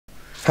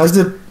Has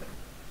the...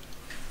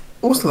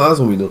 What's the last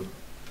one we done?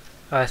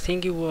 I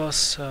think it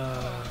was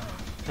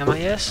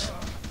MyS?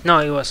 No,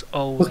 it was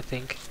O, I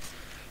think.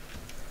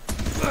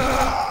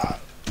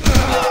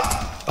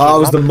 Oh, it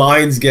was the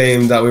Mines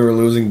game that we were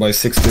losing by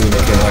 6-2 and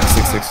it came back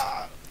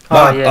 6-6.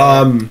 Oh,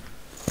 yeah.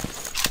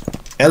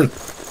 Ellie.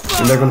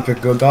 And they're gonna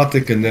pick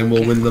Gothic and then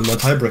we'll win them a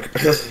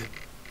tiebreaker.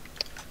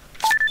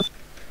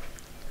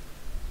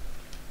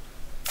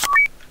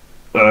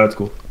 That's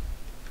cool.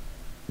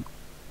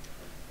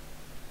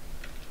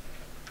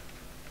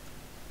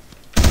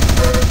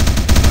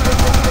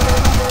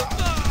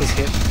 He's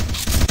hit.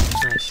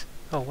 Nice.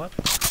 Oh, what?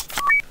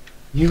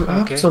 You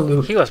Okay.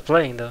 absolute... He was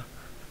playing though.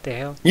 The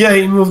hell? Yeah,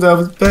 he moved out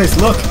of his base,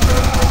 look!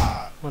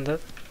 On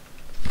that.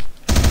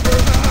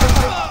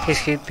 He's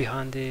hit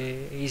behind the...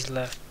 He's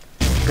left.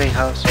 Going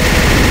house.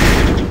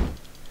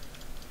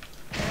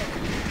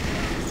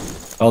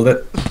 Hold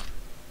it.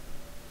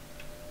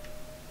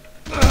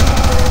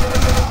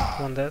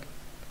 One dead.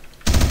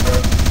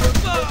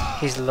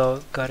 He's low,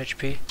 got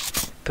HP.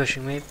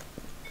 Pushing mid.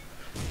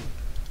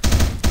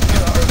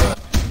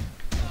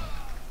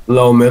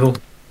 Low middle.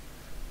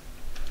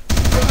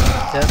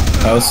 Dead.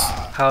 House.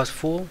 House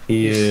full.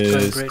 He He's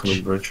is going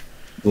coming bridge.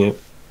 bridge. Yep.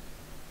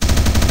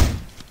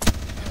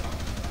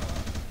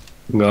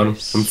 Got him.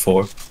 Nice. I'm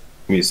 4. Give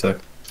me a sec.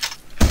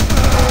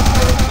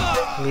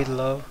 Mid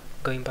low,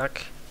 going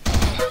back.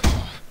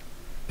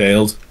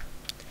 Failed.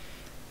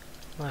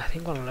 I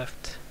think one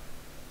left.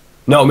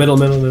 No, middle.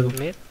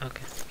 Mid?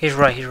 Okay. He's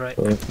right.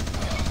 Yeah.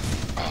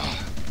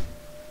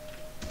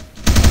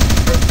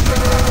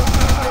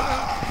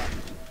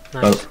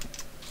 Nice.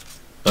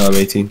 Oh. I'm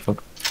 18,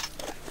 fuck.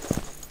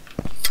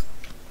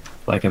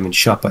 Like I'm been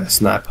shot by a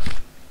snap.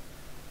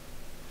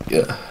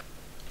 Yeah.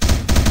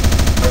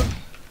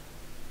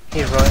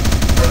 He's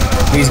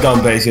right. He's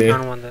gone base here.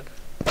 And one dead.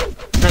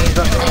 No, he's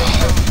back.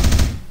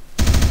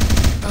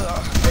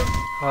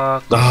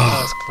 Oh,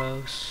 that was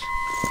close.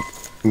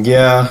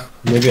 Yeah,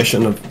 maybe I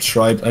shouldn't have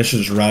tried. I should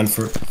just ran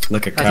for it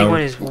like a I cow. think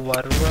one is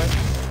water right.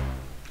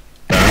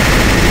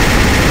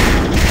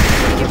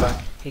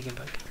 He came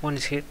back. One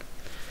is hit.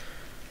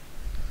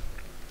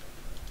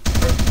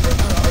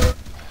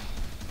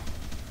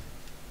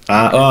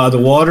 The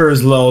water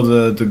is low,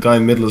 the guy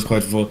in middle is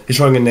quite full. He's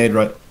throwing a nade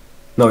right.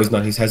 No, he's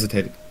not, he's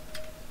hesitating.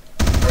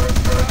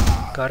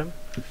 Got him.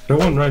 There's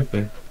one right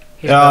there.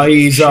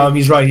 He's He's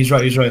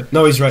right.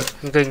 No, he's right.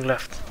 I'm going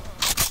left.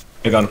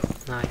 I got him.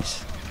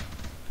 Nice.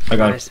 I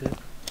got Nice, him. dude.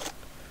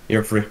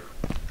 You're free.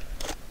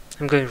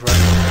 I'm going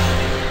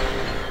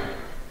right.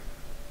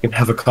 You can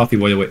have a coffee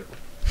while you wait.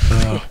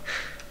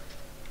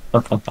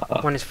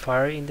 One is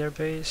fire in their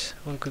base,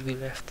 one could be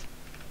left.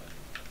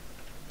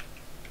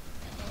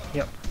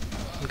 Yep,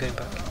 I'm going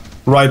back.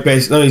 Right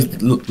base, no, he's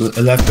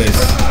left base.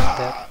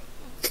 Dead.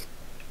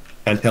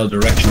 Can't tell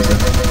directions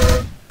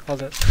then. All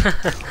dead.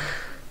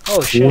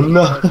 Oh shit. Oh,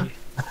 no. Already.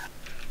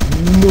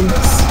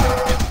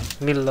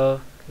 Nice. Mid low,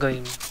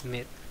 going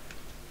mid.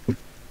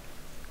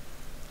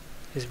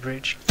 His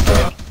bridge.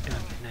 Okay,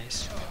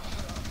 nice.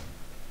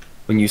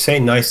 When you say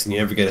nice, then you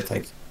never get a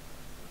thank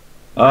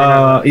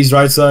you. He's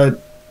right side.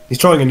 He's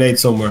throwing a nade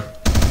somewhere.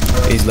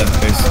 He's left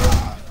base.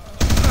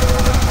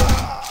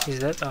 Is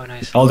that? Oh,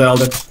 nice. All dead.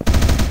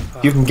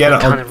 Oh, You can get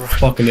it can't on run.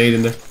 fucking nade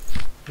in there.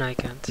 No, I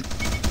can't.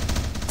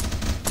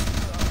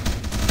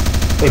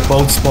 They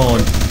both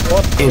spawned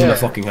in the- the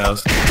fucking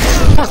house.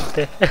 What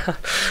the hell?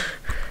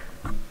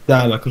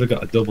 Damn, I could have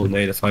got a double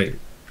nade if I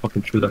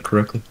fucking threw that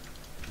correctly.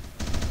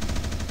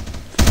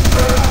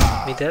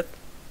 Me dead?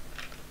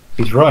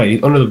 He's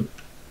right, under the...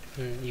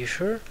 You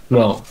sure?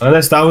 No,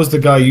 unless that was the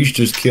guy you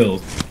just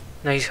killed.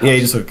 No, he's Yeah, he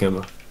house. just took him.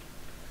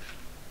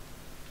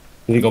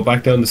 Did he go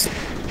back down the...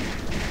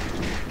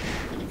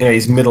 Yeah,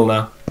 he's middle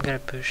now. I'm gonna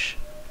push.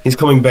 He's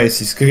coming base.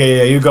 He's... Okay,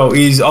 yeah, you go.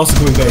 He's also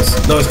coming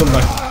base. No, he's coming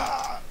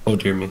back. Oh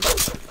dear me.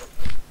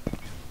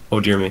 Oh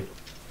dear me.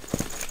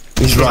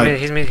 He's right.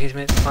 He's mid,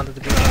 under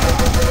the bridge.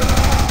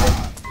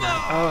 No.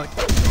 Oh,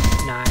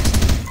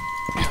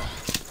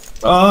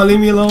 nice. Oh, leave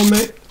me alone,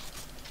 mate.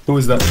 Who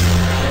is that?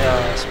 Yeah,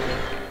 that's good.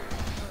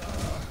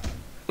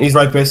 He's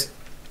right base.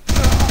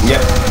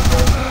 Yeah.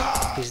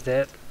 He's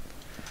dead.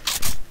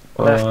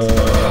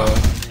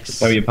 Nice.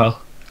 How are you, pal?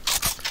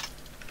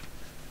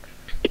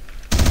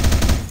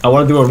 I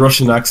want to do a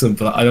Russian accent,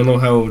 but I don't know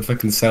how it would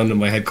fucking sound in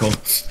my head call.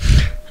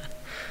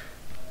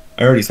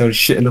 I already sound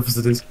shit enough as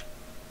it is.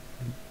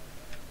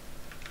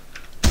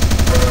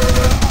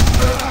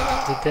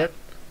 He dead?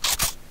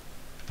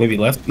 Maybe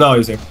left? No, he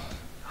was there.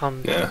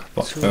 Yeah,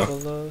 fuck Super no.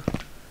 low.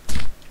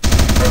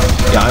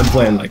 Yeah, I'm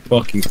playing like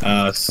fucking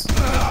ass.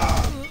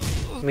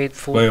 Mid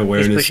full. My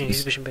awareness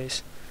He's pushing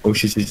base. Oh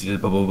shit,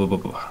 blah, blah, blah, blah,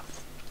 blah.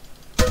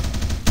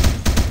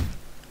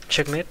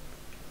 Check mid.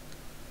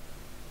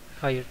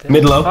 Oh, you're dead.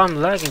 Mid low. Oh, I'm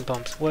lagging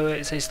pumps.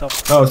 Wait, say stop.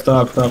 Oh,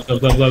 stop.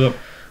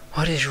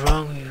 What is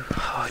wrong with you?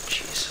 Oh,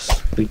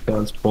 Jesus. Big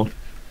guns, spawn.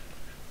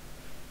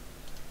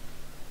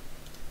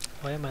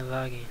 Why am I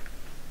lagging?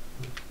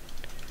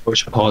 We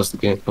should pause the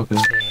game. Okay.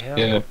 What the hell?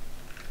 Yeah.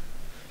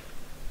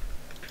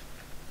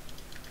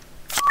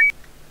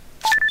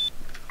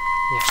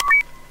 Yeah.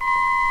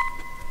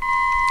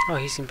 Oh,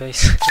 he's in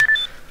base.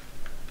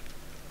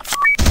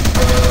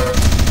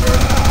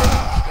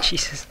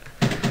 Jesus.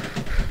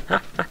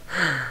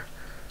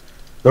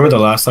 Remember the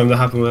last time that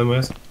happened with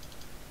MyS?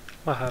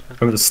 What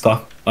happened? Remember the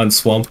stop on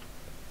swamp?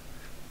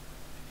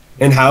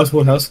 In house,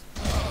 one house.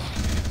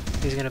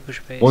 He's gonna push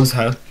base. One's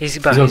house. He's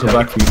back. He's gonna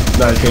come back from me.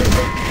 Nah, he's gonna come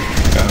back.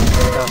 That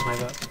was my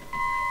bad.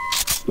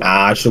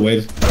 Nah, I should've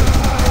waited.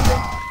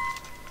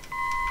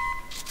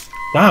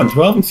 Damn,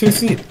 12 and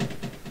 15.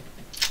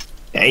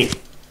 Hey.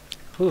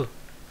 Who?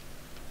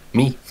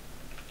 Me.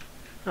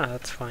 Ah,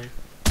 that's fine.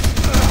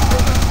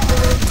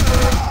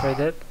 Right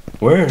dead?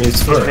 Where is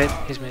He's her? mid.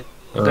 He's mid.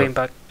 Going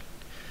back.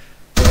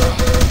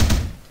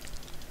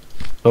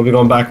 Don't be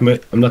going back,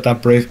 mate. I'm not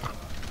that brave.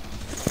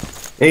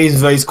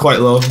 He's quite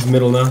low. He's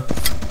middle now.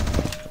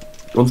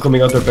 One's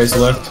coming out their base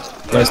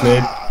left. Nice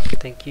nade.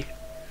 Thank you.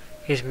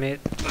 He's mid.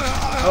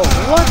 Oh,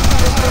 what?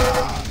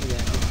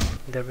 Yeah,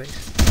 their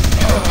base.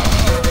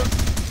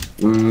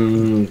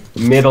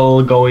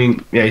 Middle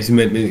going. Yeah, he's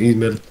mid. He's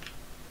middle.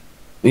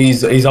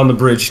 He's on the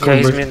bridge. Yeah,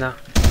 he's mid now.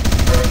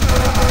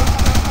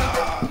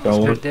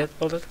 Go on. Dead.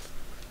 Hold it.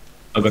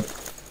 Okay.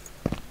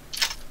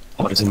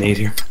 Oh, there's a nade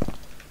here.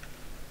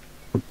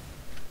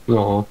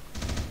 No.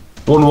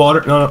 One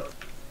water. No.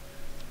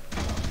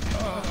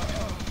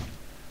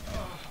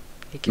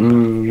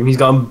 He's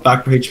gone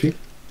back for HP.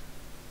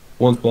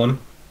 One's one.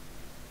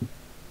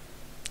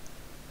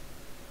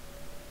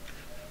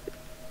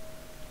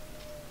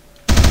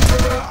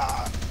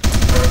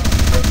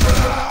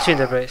 Two in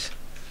the base.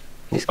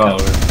 He's Oh.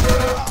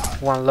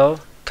 one low,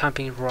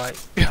 camping right.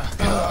 Yeah.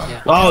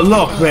 Oh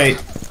look, mate.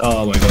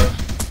 Oh my god.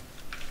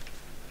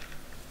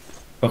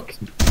 Fuck.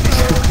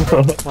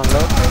 One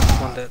low,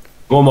 one dead.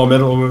 One more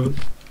middle, one more middle.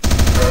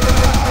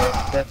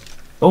 Dead.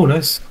 Oh,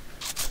 nice.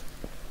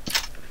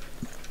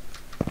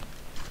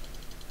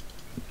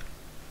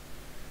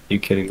 You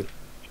kidding me?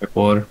 Check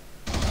water.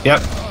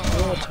 Yep.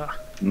 Water.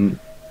 And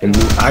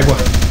agua.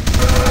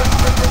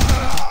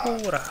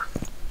 Water.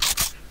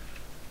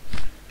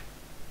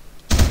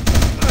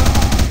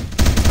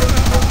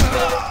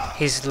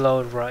 He's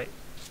low right.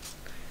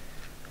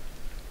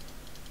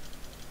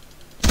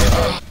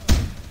 How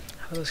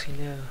does he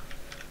know?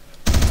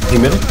 He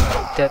middle?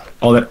 Dead.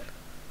 Oh, that.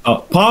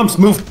 Oh, palms,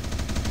 move!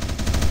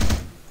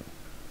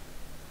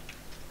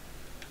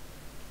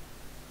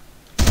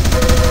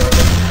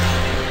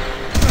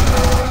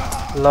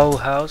 Low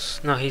house.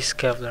 No, he's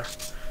Kevlar.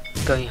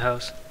 Going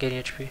house.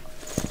 Getting HP.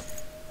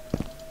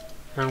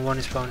 And one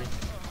is spawning.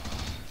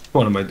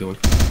 What am I doing?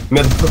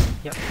 Middle.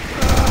 Yep.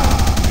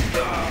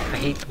 I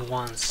hit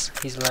once.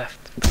 He's left.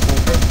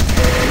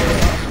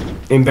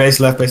 In base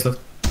left, base left.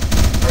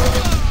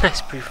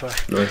 Nice pre-fire.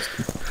 Nice.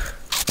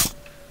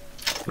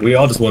 We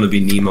all just want to be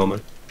Nemo,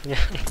 man. Yeah.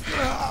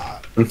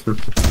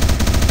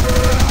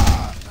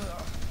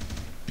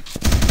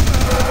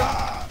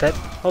 Dead.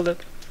 Hold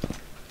it.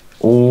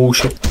 Oh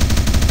shit.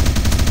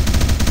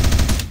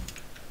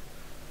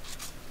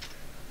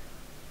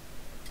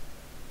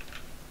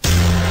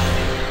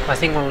 I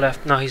think one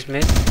left. No, he's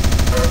mid.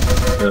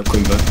 Yeah,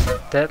 coming back.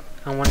 Dead.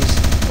 And one is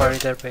firing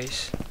their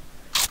base.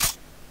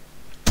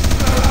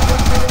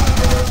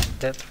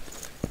 Dead.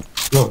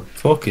 Oh,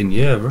 fucking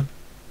yeah, bro.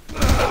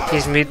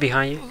 He's mid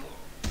behind you.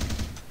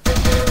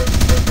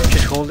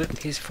 Just hold it.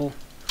 He's full.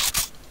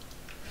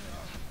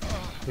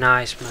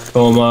 Nice, man.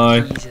 Oh my.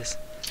 Jesus.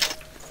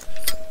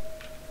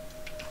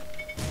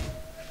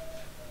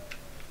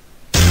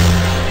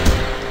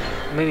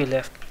 Maybe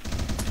left.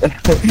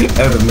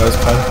 Out of mouse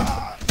pad.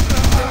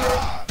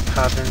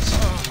 Happens.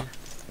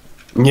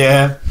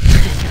 Yeah.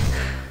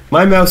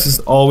 My mouse is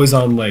always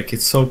on, like,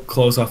 it's so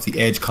close off the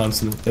edge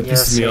constantly. That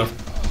pisses me off.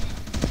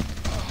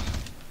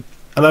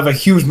 And I have a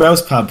huge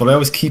mouse pad, but I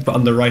always keep it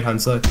on the right hand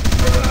side.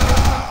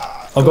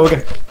 I'll go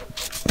again.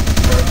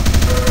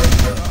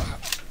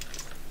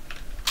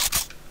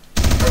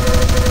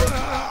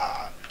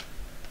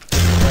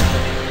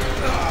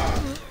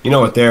 You know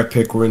what, their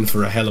pick, we're in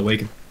for a hell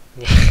awaken.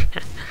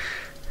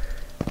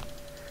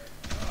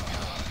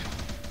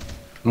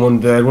 One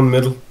dead, one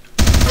middle.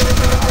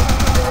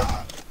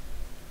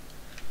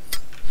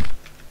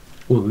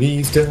 We'll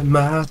leave them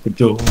at the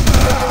door.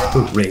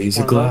 We'll raise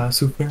a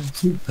glass of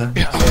friends. Middle.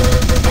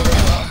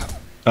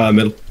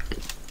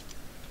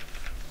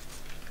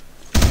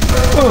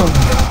 Oh.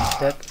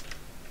 Dead.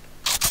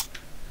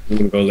 I'm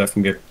gonna go left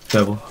and get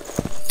Devil.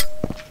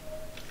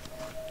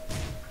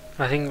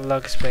 I think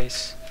log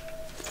space.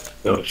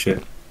 Oh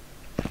shit.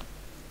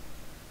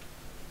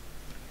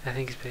 I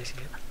think he's basic.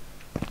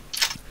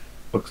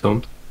 Fuck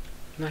stumped.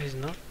 No, he's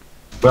not.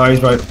 No,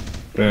 he's right.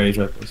 Yeah, he's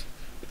right, please.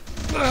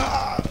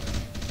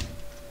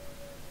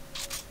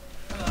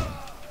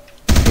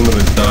 I'm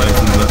gonna die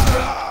from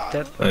that.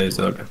 Dead. Oh, he's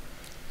okay.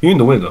 You're in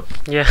the window.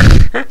 Yeah.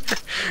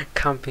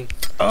 Camping.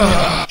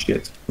 Oh,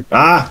 shit.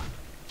 Ah!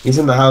 He's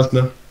in the house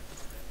now.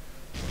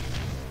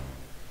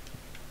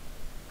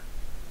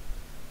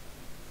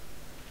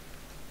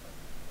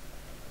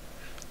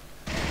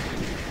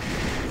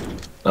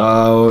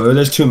 Oh,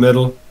 there's two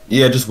middle.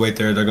 Yeah, just wait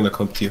there. They're gonna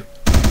come to you.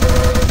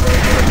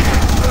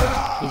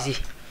 Easy.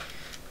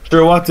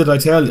 Sure, what did I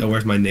tell you? Oh,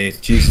 where's my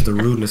nade? Jesus, the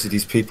rudeness of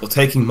these people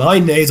taking my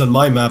nades on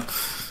my map.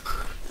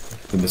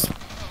 Goodness.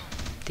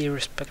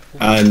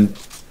 Disrespectful. And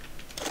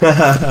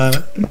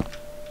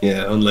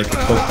yeah, unlike a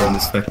poker in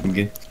this fucking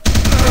game.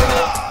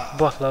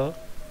 What low?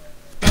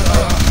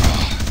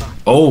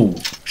 Oh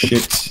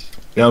shit!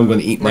 Now I'm gonna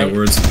eat my Nade.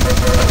 words.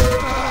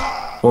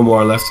 One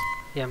more left.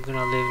 Yeah, I'm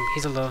gonna leave him.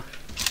 He's a low.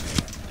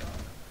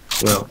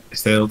 Well, I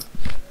failed.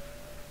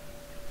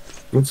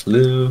 Let's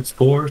live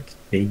sport.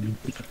 Hit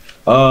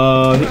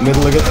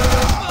middle again.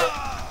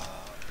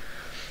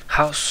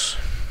 House.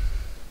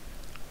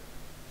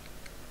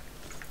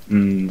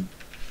 Mid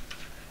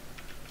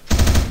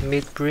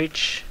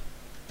bridge.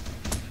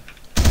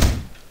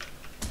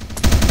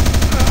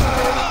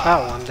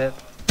 Ah, one dead.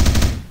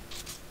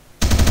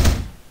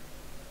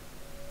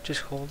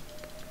 Just hold.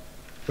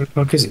 Where the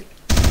fuck is he?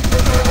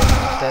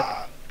 Dead.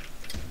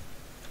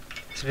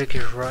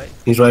 Spqr right.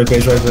 He's right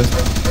place, right place.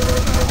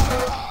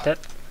 Dead.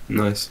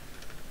 Nice.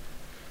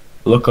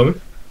 Look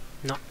coming.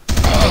 No.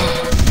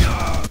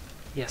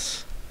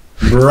 Yes.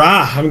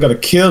 Brah, I haven't got a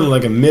kill in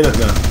like a minute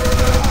now.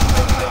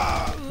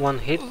 One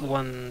hit,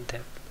 one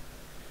dead.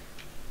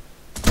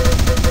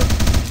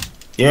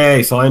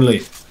 Yay,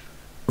 finally.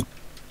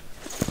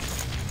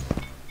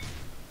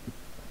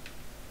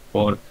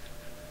 What?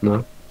 No.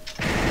 All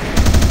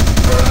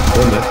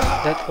dead.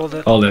 Dead, all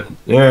dead. All dead.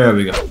 There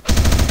we go.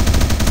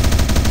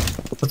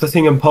 What's the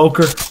thing in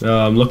poker?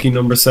 I'm lucky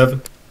number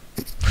 7.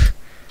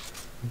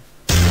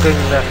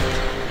 Going left.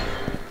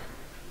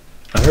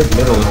 I heard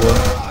middle as well.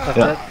 Left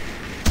Yeah. dead.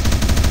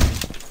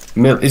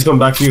 Middle. He's coming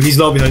back for you. He's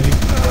low behind you.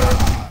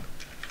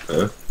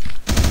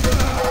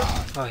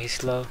 Oh,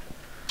 he's low.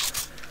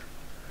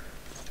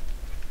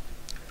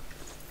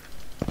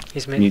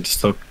 He's You mid. just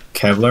took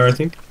Kevlar, I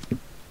think.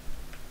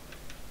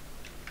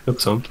 Took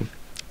something.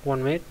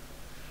 One mid.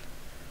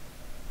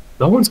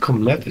 No one's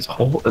come left. His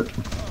whole.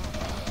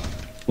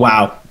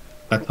 Wow,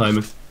 that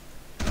timing.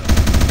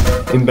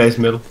 In base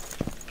middle.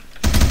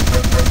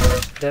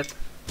 Dead.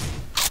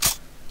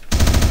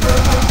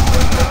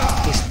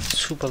 He's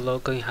super low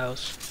going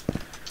house.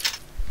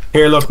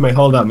 Here, look, mate.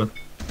 Hold that, man.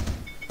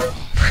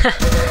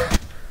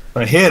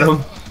 I hit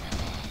him.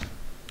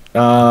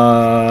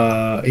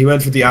 He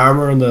went for the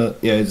armor and the.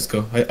 Yeah, just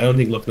go. I don't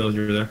think Luck knows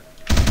you were there.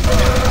 He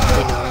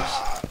knows.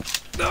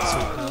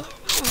 Somehow.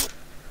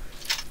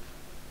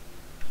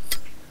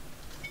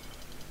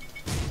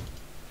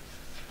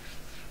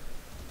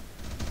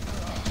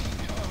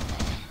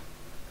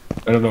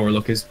 I don't know where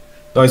Luck is.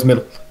 No, he's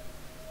middle.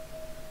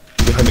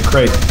 Behind the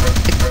crate.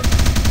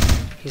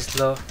 He's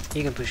low.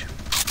 You can push him.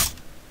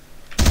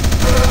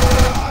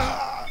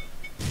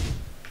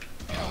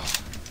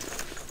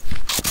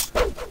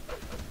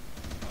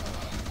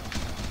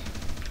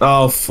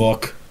 Oh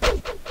fuck.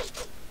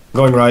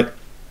 Going right.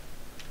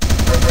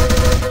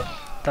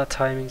 That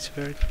timing's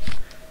weird.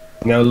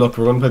 Now look,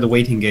 we're gonna play the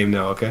waiting game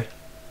now, okay?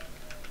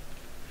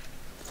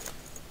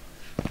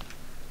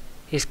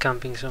 He's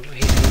camping somewhere.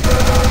 He's mid.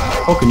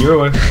 Fucking your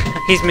way.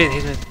 He's mid,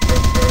 he's mid.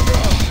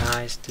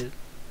 Nice, dude.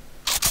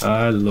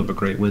 I love a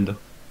great window.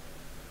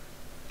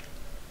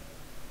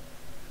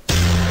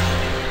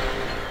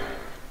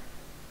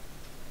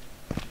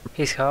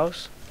 His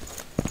house.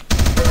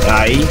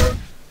 Aye.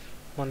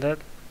 One dead.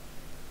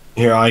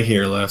 Here, I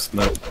hear last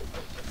man.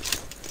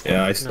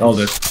 Yeah, I all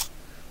did.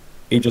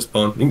 He just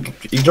spawned.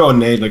 He draw a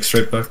nade like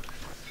straight back.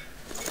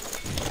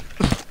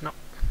 No.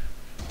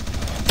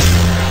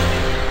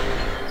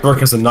 Work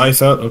has a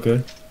knife out,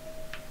 okay.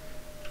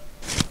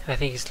 I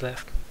think he's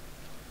left.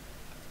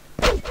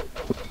 Yeah,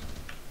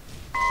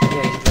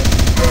 he's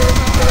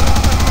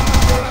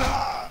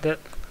left. Dead.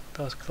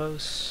 That was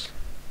close.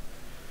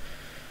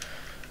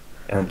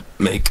 And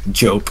make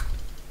joke.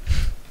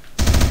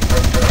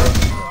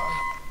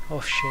 Oh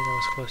shit, that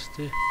was close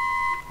too.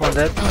 One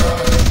dead.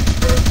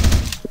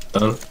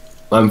 Done.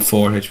 I'm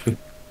 4 HP.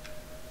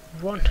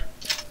 One.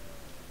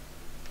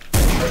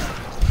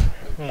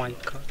 Oh my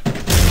god.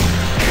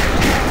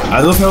 I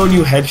love how when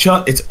you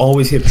headshot, it's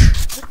always hit.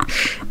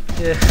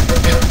 Yeah.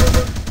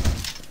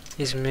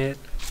 He's mid.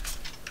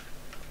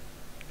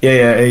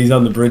 Yeah, he's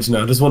on the bridge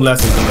now. Just one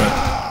left.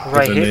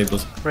 Right. Right hit.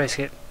 Right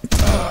hit.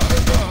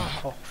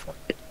 Oh fuck.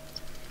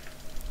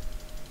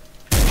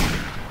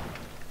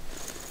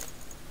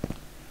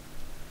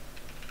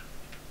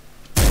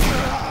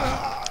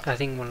 I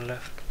think one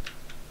left.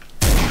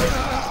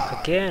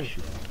 Again.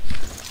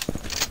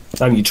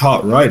 Damn, you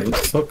shot right. What the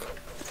fuck?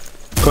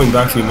 Coming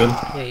back to you, man.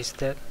 Yeah, he's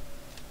dead.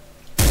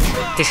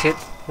 This hit.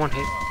 One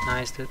hit.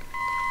 Nice, dude.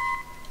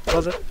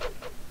 Other.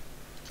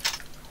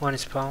 One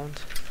is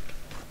pound.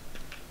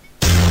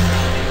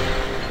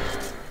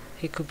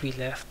 He could be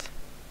left.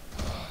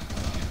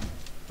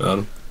 Got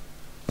him.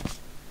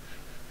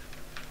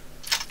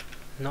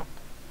 No.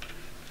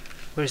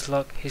 Where's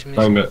Luck? He's I'm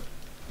missing. good.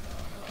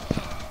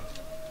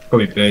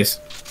 Probably base.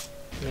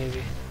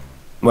 Maybe.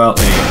 Well,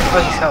 there you go.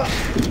 Oh, his house.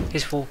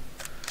 He's full.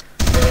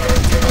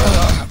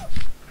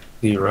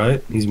 He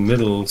right? He's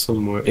middle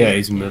somewhere. Yeah,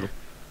 he's middle.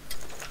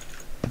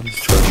 He's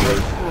trying to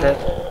Dead.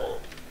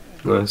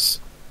 Nice.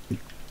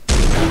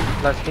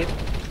 Luck hit.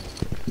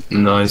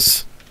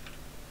 Nice.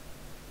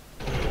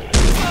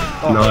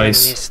 Oh,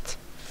 Nice. I missed.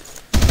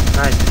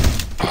 Nice.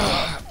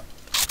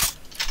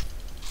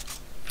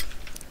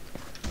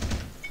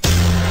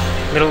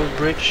 Middle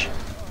bridge.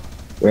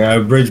 Yeah,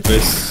 bridge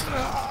base.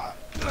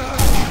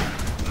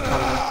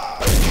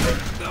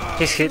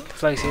 He's hit.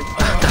 Flags hit.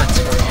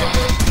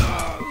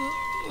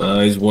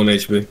 That's He's 1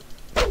 HP.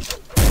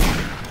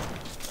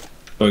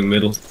 Going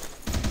middle.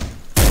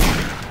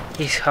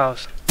 his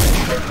house.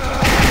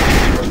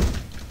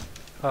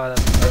 Oh,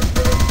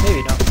 that's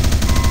maybe not.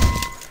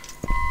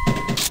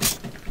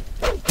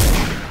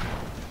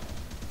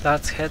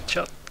 That's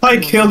headshot. I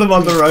killed him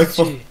on the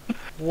rifle.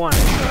 One. GG.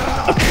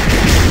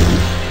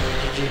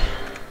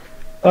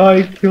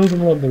 I killed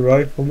him on the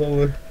rifle, no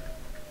way.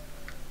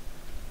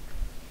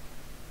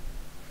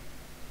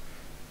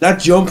 That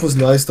jump was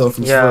nice though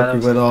from Yeah,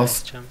 smoke. He went a off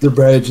nice jump. the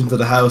bridge into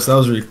the house. That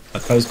was really,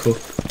 that was cool.